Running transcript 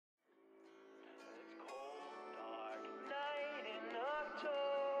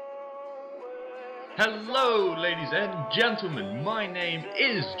Hello, ladies and gentlemen, my name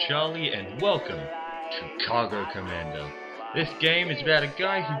is Charlie and welcome to Cargo Commando. This game is about a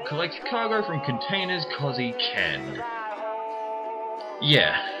guy who collects cargo from containers cause he can.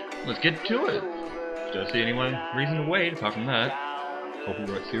 Yeah, let's get to it. Don't see any reason to wait apart from that.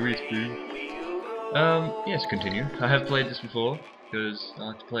 Copyright serious, please. Yes, continue. I have played this before, because I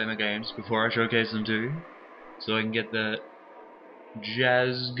like to play my games before I showcase them to you, so I can get that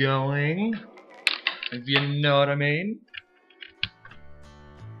jazz going. If you know what I mean.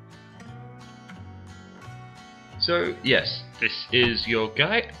 So, yes, this is your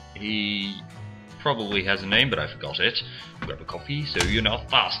guy. He probably has a name, but I forgot it. Grab a coffee so you're not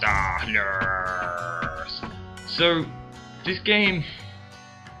faster. Nurse. So, this game,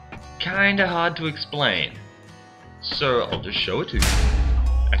 kinda hard to explain. So, I'll just show it to you.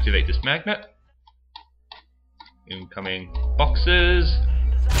 Activate this magnet. Incoming boxes.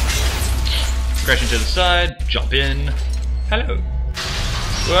 Crash into the side, jump in. Hello.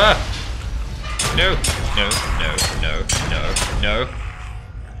 Ah. No, no, no, no, no, no.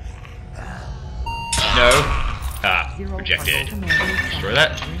 No. Ah, rejected. Destroy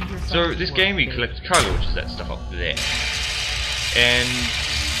that. So this game we collect cargo, which is that stuff up there. And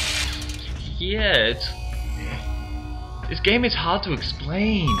yeah, this game is hard to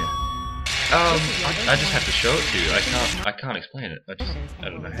explain. I just have to show it to you. I can't explain it. I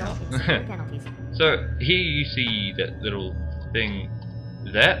don't know how. So here you see that little thing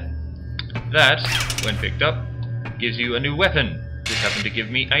there. That, when picked up, gives you a new weapon. This happened to give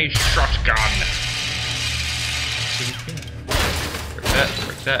me a shotgun.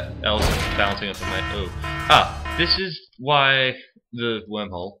 Break that. Else bouncing off of my this is why the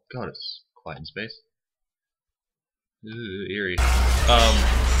wormhole. God, it's quiet in space. Ooh, eerie.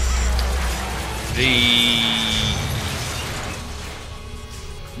 The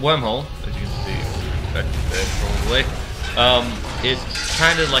wormhole, as you can see back there probably, it's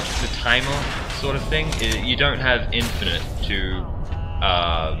kind of like the timer sort of thing. You don't have infinite to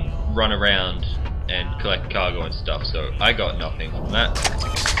run around and collect cargo and stuff, so I got nothing from that. As you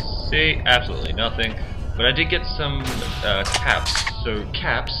can see, absolutely nothing. But I did get some caps, so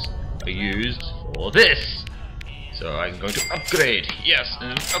caps are used for this. So I'm going to upgrade, yes,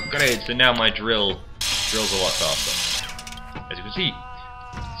 an upgrade. So now my drills a lot faster, as you can see.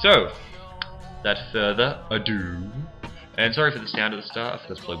 So, without further ado, and sorry for the sound at the start, I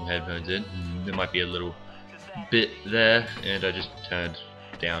forgot to plug my headphones in. There might be a little bit there, and I just turned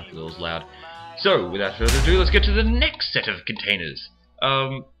down because it was loud. So, without further ado, let's get to the next set of containers.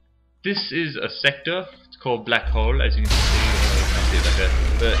 This is a sector. It's called Black Hole, as you can see.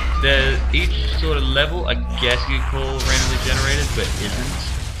 But they're each sort of level, I guess you could call randomly generated, but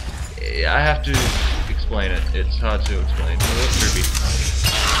isn't. I have to explain it. It's hard to explain. Oh, creepy.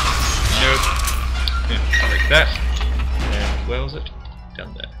 Nope. Break that. And where was it?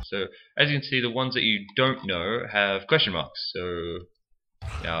 Down there. So as you can see, the ones that you don't know have question marks. So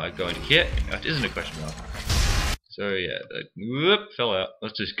now I go into here. That isn't a question mark. So yeah, whoop, fell out.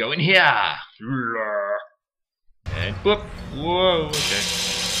 Let's just go in here. And whoop! Whoa, okay.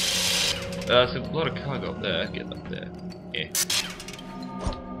 There's a lot of cargo up there. Get up there. Yeah.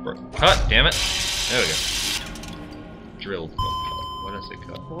 Cut, damn it. There we go. Drilled. What did I say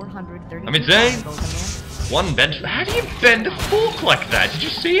cut? 430. I'm insane! One bend. How do you bend a fork like that? Did you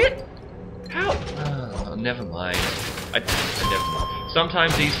see it? How? Oh, never mind. I never mind.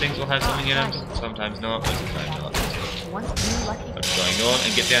 Sometimes these things will have something in them, sometimes not, most of the time not. So, what's going on?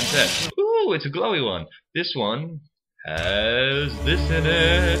 And get down to that. Ooh, it's a glowy one. This one has this in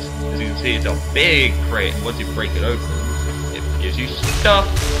it. As you can see, it's a big crate. Once you break it open, it gives you stuff.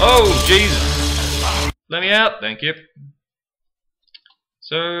 Oh, Jesus! Let me out, thank you.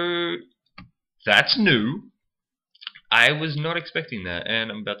 So, that's new. I was not expecting that, and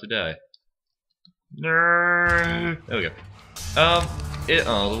I'm about to die. There we go.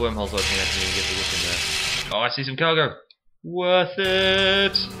 The wormhole's open. I can even get to look in there. Oh, I see some cargo. Worth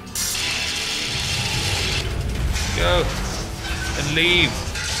it. Go and leave.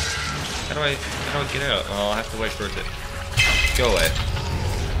 How do I get out? Oh, I'll have to wait for it to go away.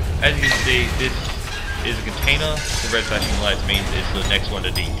 As you can see, this is a container. The red flashing lights means it's the next one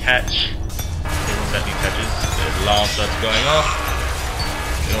to detach. Once that detaches, the alarm starts going off.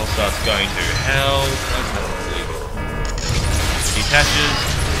 It all starts going to hell. Detaches,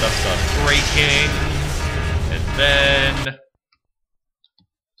 stuff starts breaking, and then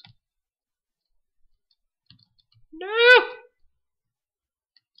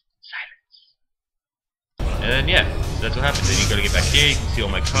silence. And then yeah, so that's what happens. Then you gotta get back here. You can see all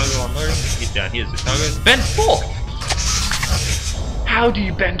my cargo unloading. Get down here's the cargo. Bend fork. How do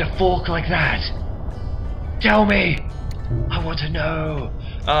you bend a fork like that? Tell me! I want to know!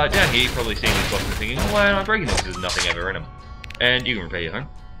 Down here, you've probably seen these boxes and thinking, oh, why am I breaking this? There's nothing ever in them. And you can repair your home.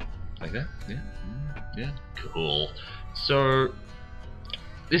 Like that. Yeah. Yeah. Cool. So,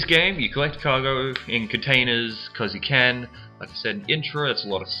 this game, you collect cargo in containers because you can. Like I said in the intro, it's a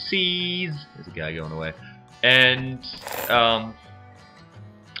lot of C's. There's a guy going away. And, it's hard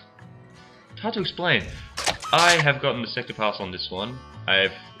to explain. I have gotten the sector pass on this one.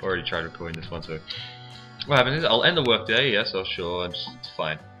 I've already tried recording this one, so what happens is I'll end the workday, yes, I'll sure, it's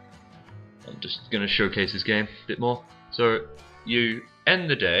fine. I'm just gonna showcase this game a bit more. So, you end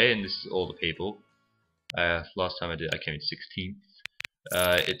the day, and this is all the people. Last time I did, I came in 16th.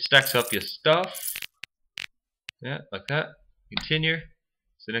 It stacks up your stuff. Yeah, like that. Continue.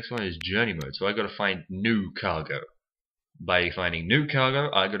 So the next one is journey mode. So I gotta find new cargo. By finding new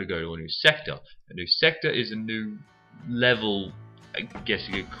cargo, I gotta go to a new sector. A new sector is a new level, I guess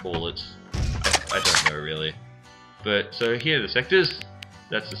you could call it. I don't know really. But so here are the sectors.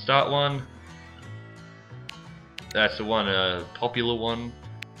 That's the start one. That's the one, popular one.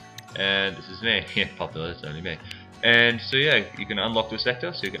 And this is me. Yeah, popular, it's only me. And so yeah, you can unlock the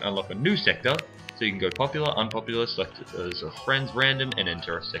sector, so you can unlock a new sector. So you can go popular, unpopular, select as a friend's random, and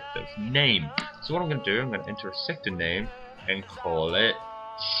enter a sector's name. So what I'm going to do, I'm going to enter a sector name and call it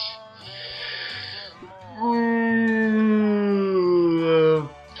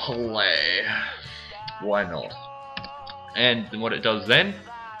play. Why not? And then what it does then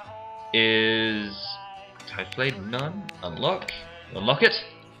is type play none, unlock it.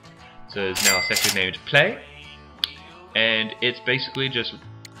 So there's now a sector named play, and it's basically just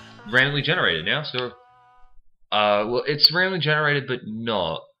randomly generated now. So well, it's randomly generated but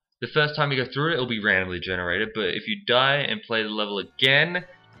not. The first time you go through it, it'll be randomly generated, but if you die and play the level again,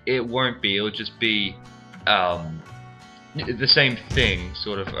 it won't be. It'll just be the same thing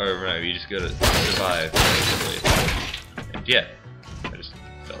sort of over and over. You just gotta survive basically. And yeah, I just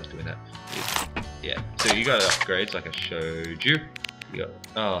felt like doing that. Yeah, so you got upgrades like I showed you. You got,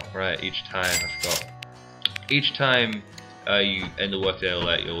 oh right, each time, I forgot. Each time you end the workday, it'll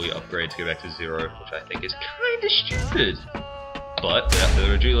let all your upgrades go back to 0, which I think is kinda stupid. But without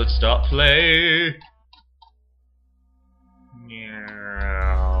further ado, let's start play.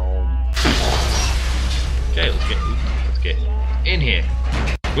 Okay, let's get in here.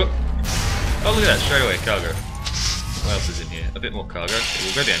 Whoop. Oh, look at that, straight away, cargo. What else is in here? A bit more cargo. So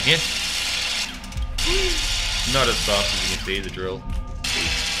we'll go down here. Not as fast as you can see, the drill.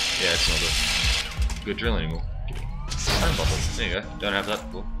 Yeah, it's not a good drill anymore. Time bottle. There you go. Don't have that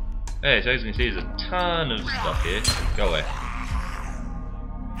before. Hey, so as you can see, there's a ton of stuff here. Go away.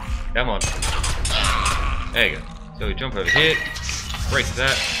 Come on. There you go. So we jump over here, break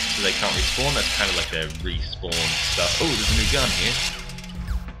that, so they can't respawn. That's kind of like their respawn stuff. Oh, there's a new gun here.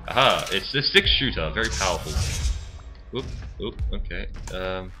 Aha, it's the 6-shooter, very powerful. Oop, oop, okay.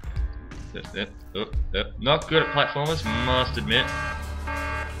 Not good at platformers, must admit.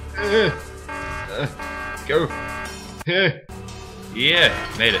 Go. Yeah,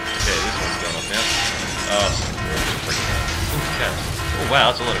 made it. Okay, this one's going off now. Oh, caps. Oh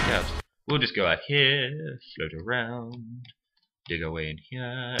wow, that's a lot of caps. We'll just go out here, float around, dig our way in here,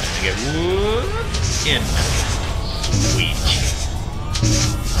 and then get whooped in. Sweet.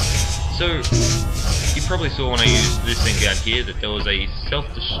 So, you probably saw when I used this thing down here that there was a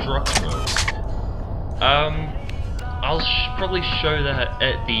self-destruct mode. I'll probably show that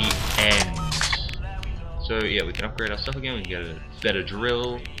at the end. So yeah, we can upgrade our stuff again, we can get a better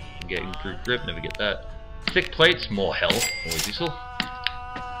drill, we can get improved grip, never get that. Thick plates, more health, always useful.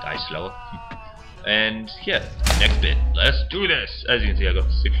 Die slower. And yeah, next bit. Let's do this! As you can see, I got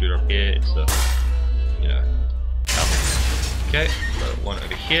the 6-shooter up here. It's you know, up. Okay, got one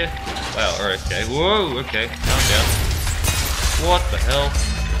over here. Wow, okay. Whoa, okay, calm down. What the hell?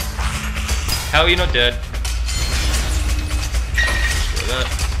 How are you not dead? Destroy that.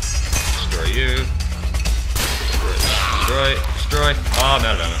 Destroy you. Destroy. Oh, I'm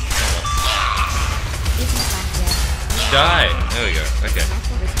out of ammo. Die! There we go, okay.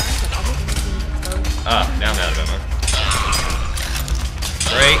 Ah, now I'm out of ammo.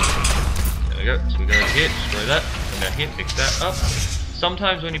 Great! There we go, so we go here, destroy that, come down here, pick that up.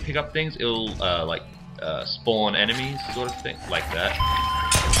 Sometimes when you pick up things, it'll, spawn enemies, sort of thing, like that.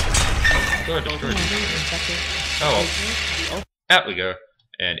 Destroy. Oh well. Out we go.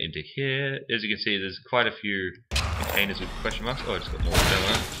 And into here, as you can see, there's quite a few containers with question marks. Oh, I just got more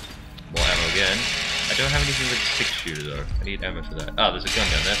ammo. More ammo again. I don't have anything with a 6-shooter though. I need ammo for that. Ah, there's a gun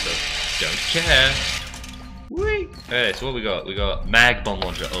down there, so don't care. Whee! Okay, so what we got? We got mag bomb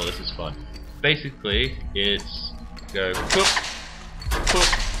launcher. Oh, this is fun. Basically, it's go whoop, whoop,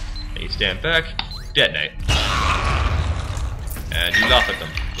 and you stand back, detonate. And you laugh at them,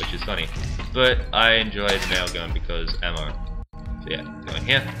 which is funny. But I enjoy the nail gun because ammo. So yeah, go in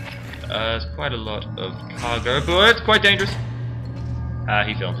here. There's quite a lot of cargo, but it's quite dangerous.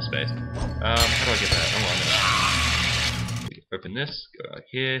 He fell into space. How do I get that? Oh, I'm gonna open this, go out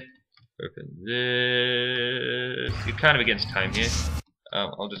here, open this. You're kind of against time here.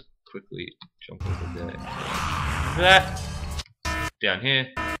 I'll just quickly jump over there. That. Down here.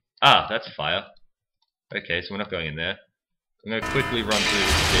 Ah, that's fire. Okay, so we're not going in there. I'm going to quickly run through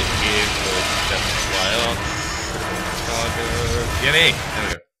this bit here so that fly off. Cargo. Gimme! There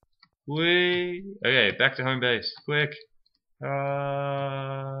we go. Whee! Okay, back to home base. Quick.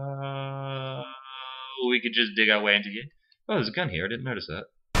 We could just dig our way into here. Oh, there's a gun here. I didn't notice that.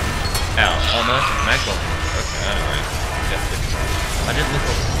 Ow. Oh, no, that's a mag bomb. Okay, I don't know. I didn't look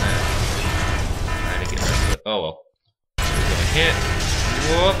up from there. I had to get rid of it. Oh, well. We're going here.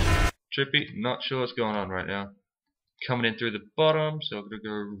 Whoop. Trippy. Not sure what's going on right now. Coming in through the bottom, so I'm going to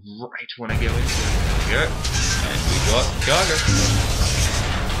go right when I go in. There we go. And we got cargo.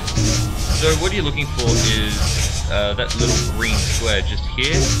 So what you're looking for is that little green square just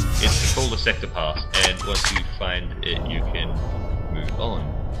here. It's called a sector pass, and once you find it, you can move on.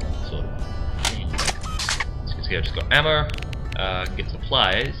 Sort of. As you can see, I just got ammo. I can get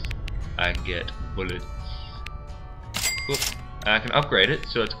supplies. I can get bullets. Oop. I can upgrade it,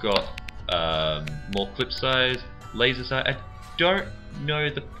 so it's got more clip size, laser size. I don't know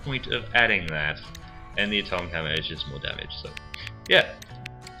the point of adding that. And the atomic hammer is just more damage, so yeah.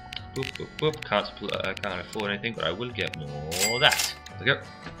 Boop, boop, boop. I can't afford anything, but I will get more of that. There we go. So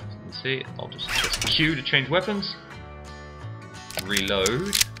you can see, I'll just press Q to change weapons.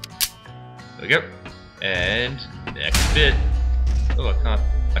 Reload. There we go. And next bit. Oh, I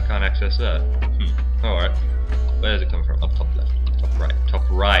can't access that. Alright. Where does it come from? Up top left. Top right. Top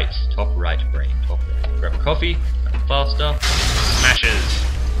right. Top right brain. Top right. Grab a coffee. Faster. Smashes.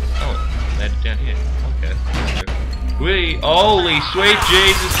 Oh, landed down here. Okay. Whee! Holy sweet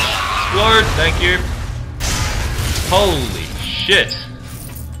Jesus! Explode! Thank you! Holy shit!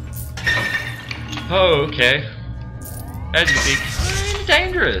 Oh, okay. As you see, kinda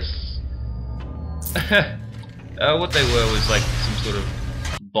dangerous! What they were was like some sort of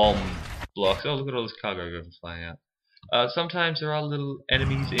bomb blocks. Oh, look at all this cargo going flying out. Sometimes there are little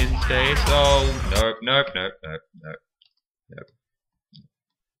enemies in space. Oh, nope, nope, nope, nope, nope. Nope.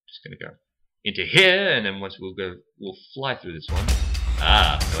 Just gonna go into here, and then once we'll fly through this one.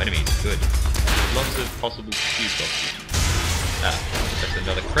 Ah, no enemies. Good. Lots of possible fuse boxes. Ah, that's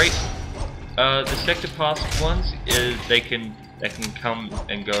another crate. The sector pass ones is they can come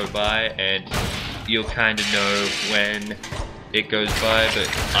and go by, and you'll kind of know when it goes by, but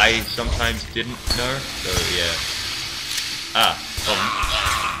I sometimes didn't know. So yeah.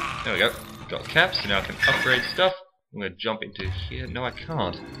 Ah, there we go. Got caps, so now I can upgrade stuff. I'm gonna jump into here. No, I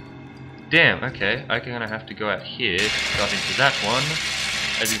can't. Damn, okay, I kinda have to go out here, jump into that one.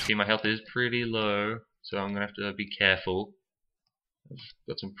 As you can see, my health is pretty low, so I'm gonna have to be careful. I've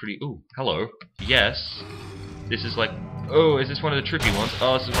got some pretty... Ooh, hello. Yes. This is like... Oh, is this one of the trippy ones?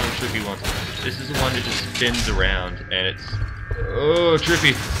 Oh, this is one of the trippy ones. This is the one that just spins around, and it's... Oh,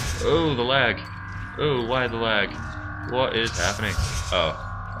 trippy. Oh, the lag. Oh, why the lag? What is happening? Oh,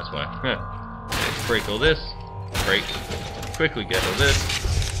 that's why. Let's break all this. Break. Quickly get all this.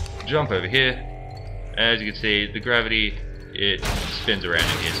 Jump over here. As you can see, the gravity, it spins around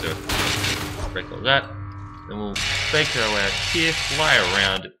in here, so break all that. Then we'll fake our way out here, fly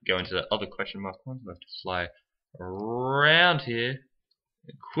around, go into that other question mark one. We'll have to fly around here,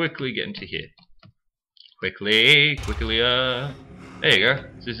 and quickly get into here. Quickly, there you go.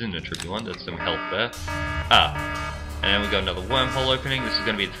 This isn't a tricky one, there's some health there. Ah, and we've got another wormhole opening. This is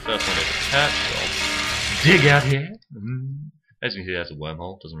going to be the first one to catch, so I'll dig out here. As you can see, that's a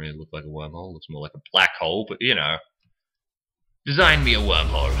wormhole. Doesn't really look like a wormhole. Looks more like a black hole, but you know. Design me a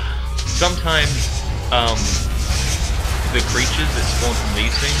wormhole. Sometimes, the creatures that spawn from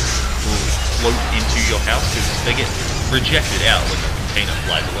these things will float into your house because they get rejected out when the container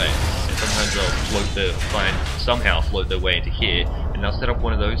flies away. And sometimes they'll somehow float their way into here, and they'll set up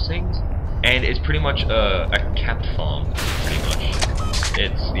one of those things, and it's pretty much a capped farm, pretty much.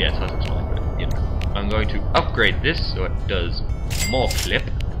 It's hard to explain, but you know. I'm going to upgrade this so it does more clip.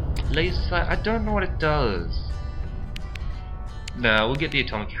 Laser sight, I don't know what it does. No, we'll get the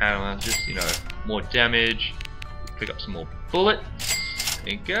atomic hammer, just, you know, more damage. Pick up some more bullets.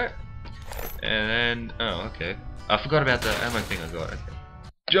 There you go. And then, oh, okay. I forgot about the ammo thing I got. Okay.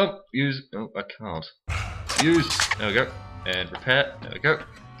 Jump, use, oh, I can't. Use, there we go. And repair, there we go.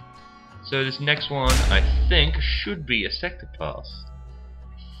 So this next one, I think, should be a sector pass.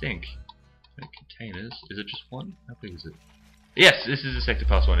 I think. containers. Is it just one? How big is it? Yes, this is the sector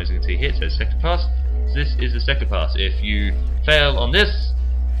pass one. As you can see here, it says sector pass. This is the sector pass. If you fail on this,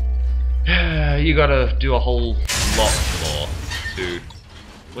 you gotta do a whole lot more to...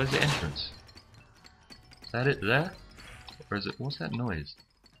 Where's the entrance? Is that it there? Or is it... What's that noise?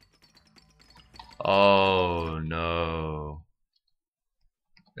 Oh no.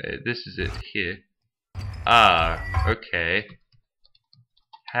 Wait, this is it here. Ah, okay.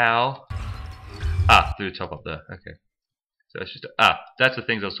 How? Ah, through the top up there. Okay. So it's just... that's the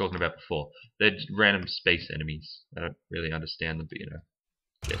things I was talking about before. They're random space enemies. I don't really understand them, but you know.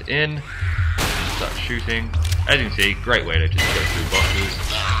 Get in. Start shooting. As you can see, great way to just go through bosses.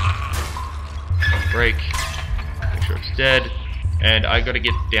 Break. Make sure it's dead. And I gotta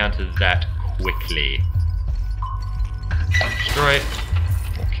get down to that quickly. Destroy it.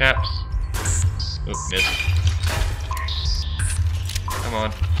 More caps. Oh, missed. Come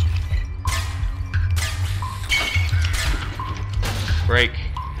on. Break.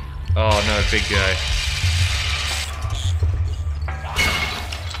 Oh no, big guy.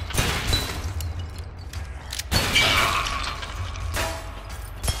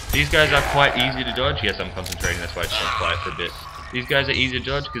 These guys are quite easy to dodge. Yes, I'm concentrating, that's why I just went quiet for a bit. These guys are easy to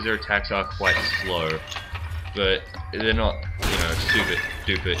dodge because their attacks are quite slow. But they're not, you know, super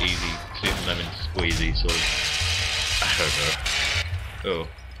duper easy, super lemon squeezy sort of. I don't know. Oh.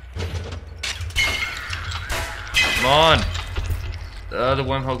 Come on! The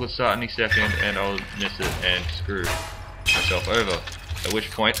wormhole will start any second and I'll miss it and screw myself over. At which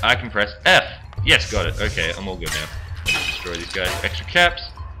point I can press F. Yes, got it. Okay, I'm all good now. Let's destroy these guys. Extra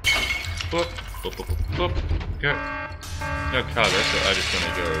caps. Boop, boop, boop, boop, boop. Go. No cargo, so I just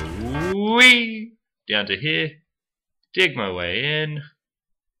gonna go wee down to here, dig my way in,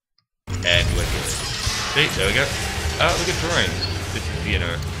 and we're good. See, there we go. Oh, look at drawings. This is, you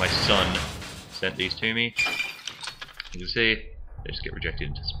know, my son sent these to me. You can see, they just get rejected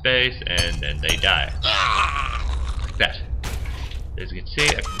into space, and then they die. Like that. As you can see,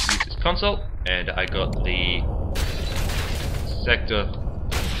 I can use this console, and I got the sector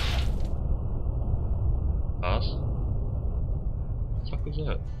pass. What the fuck was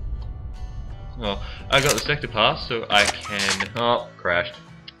that? Oh, I got the sector pass, so I can... Oh, crashed.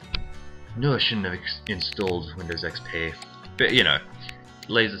 No, I shouldn't have installed Windows XP. But, you know,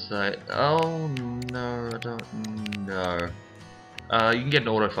 laser sight. Oh, no, I don't know. You can get an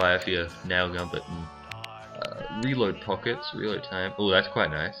auto fire for your nail gun button. Reload pockets, reload time. Oh, that's quite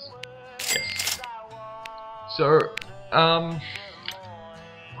nice. Yes. So, I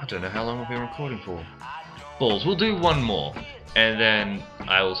don't know how long I've been recording for. Balls, we'll do one more, and then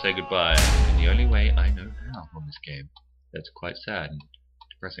I will say goodbye in the only way I know how on this game. That's quite sad and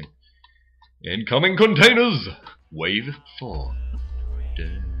depressing. Incoming containers! Wave 4.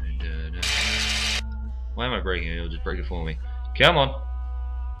 Dun, dun, dun. Why am I breaking it? It'll just break it for me. Come on!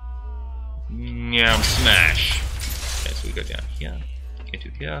 Yum, smash! Okay, so we go down here. Get to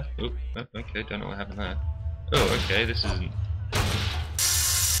here. Oh, okay, don't know what happened there. Oh, okay, this isn't...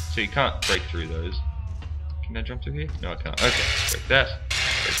 So you can't break through those. Can I jump through here? No, I can't. Okay, break that.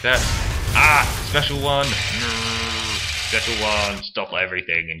 Break that. Ah! Special one! Special one! Stop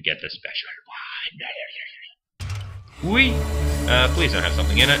everything and get the special one! Whee! Please don't have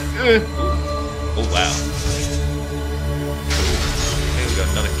something in it. Oh, wow. Okay, we got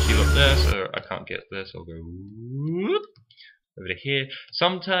another cube up there, so I can't get there, so I'll go whoop, over to here.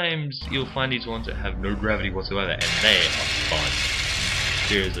 Sometimes you'll find these ones that have no gravity whatsoever, and they are fun.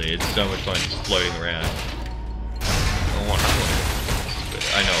 Seriously, it's so much fun just floating around.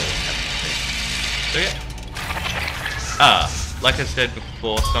 I know what will happen. So yeah. Like I said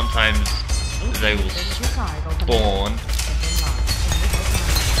before, sometimes they will spawn.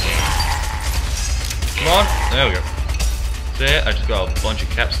 Come on, there we go. There, I just got a bunch of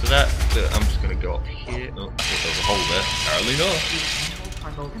caps for that. But I'm just gonna go up here. Oh, I thought there was a hole there. Apparently not.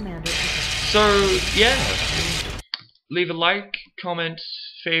 So yeah. Leave a like, comment,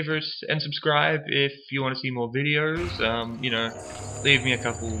 favorite, and subscribe if you want to see more videos. You know, leave me a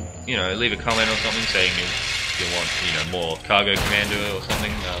couple, you know, leave a comment or something saying if you want, you know, more Cargo Commander or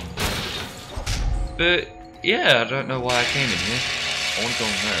something. But yeah, I don't know why I came in here. I want to go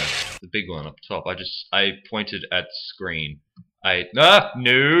in there, the big one up top. I pointed at the screen. No.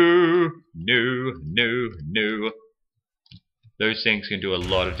 Those things can do a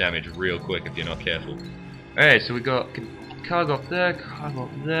lot of damage real quick if you're not careful. Alright, so we got cargo up there, cargo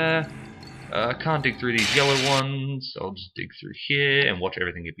up there. I can't dig through these yellow ones, so I'll just dig through here and watch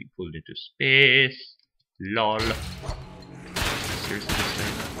everything get pulled into space. Lol. Seriously, just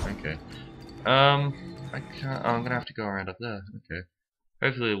saying that? Okay. I can't. Oh, I'm gonna have to go around up there. Okay.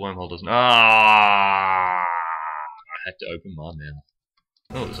 Hopefully the wormhole doesn't. Ah! I had to open my mouth.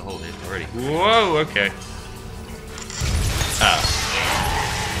 Oh, there's a hole here already. Whoa, okay. Ah.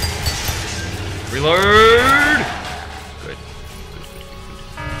 Reload! Good.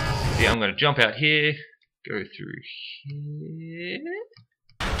 See, I'm gonna jump out here, go through here.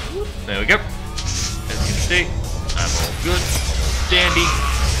 There we go. As you can see, I'm all good, I'm all dandy,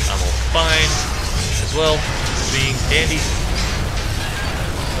 I'm all fine as well, being dandy.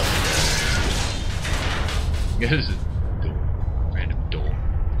 This is a door. Random door.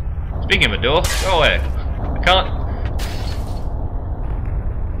 Speaking of a door, go away. I can't.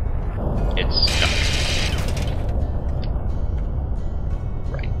 It's stuck.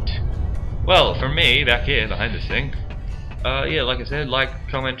 Right. Well, for me, back here, behind this thing, yeah, like I said, like,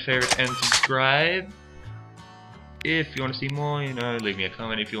 comment, favorite, and subscribe. If you want to see more, you know, leave me a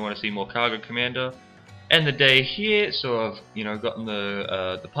comment if you want to see more Cargo Commander. End the day here, so I've, you know, gotten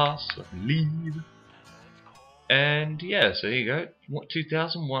the pass, so I can leave. And yeah, so there you go.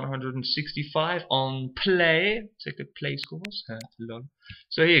 2,165 on play. Check the play scores. Hello.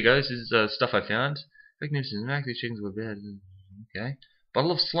 So here you go. This is stuff I found. Magnificent. These chickens were bad. Okay.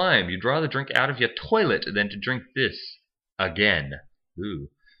 Bottle of slime. You'd rather drink out of your toilet than to drink this again. Ooh.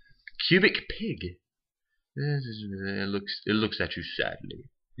 Cubic pig. It looks at you sadly.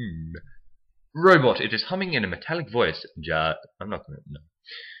 Robot. It is humming in a metallic voice. I'm not gonna. No.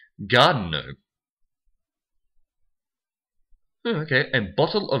 Garden gnome. Okay, and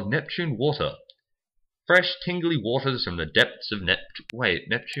bottle of Neptune water. Fresh, tingly waters from the depths of Neptune. Wait,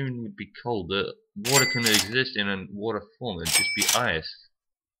 Neptune would be cold. The water can exist in a water form. It'd just be ice.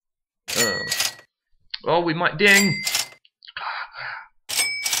 Oh, we might ding.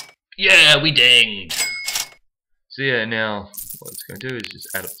 Yeah, we dinged. So yeah, now what it's going to do is just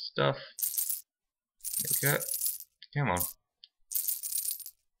add up the stuff. There we go. Come on.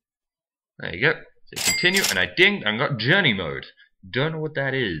 There you go. So continue, and I dinged, and got journey mode. Don't know what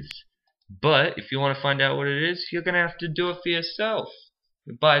that is. But if you want to find out what it is, you're going to have to do it for yourself.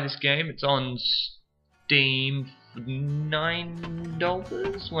 You buy this game, it's on Steam for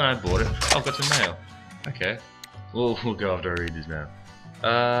 $9 when I bought it. Oh, I've got some mail. Okay. We'll go after I read this now.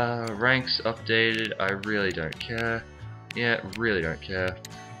 Ranks updated, I really don't care. Yeah, really don't care.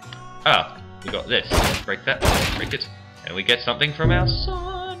 Ah, we got this. Break that, break it. And we get something from our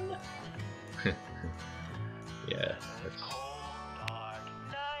son. Yeah, that's...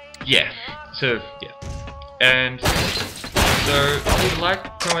 Yeah, so, yeah. And, so, leave a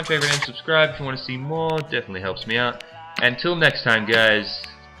like, comment, favorite, and subscribe if you want to see more. Definitely helps me out. Until next time, guys,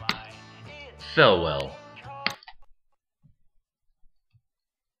 farewell.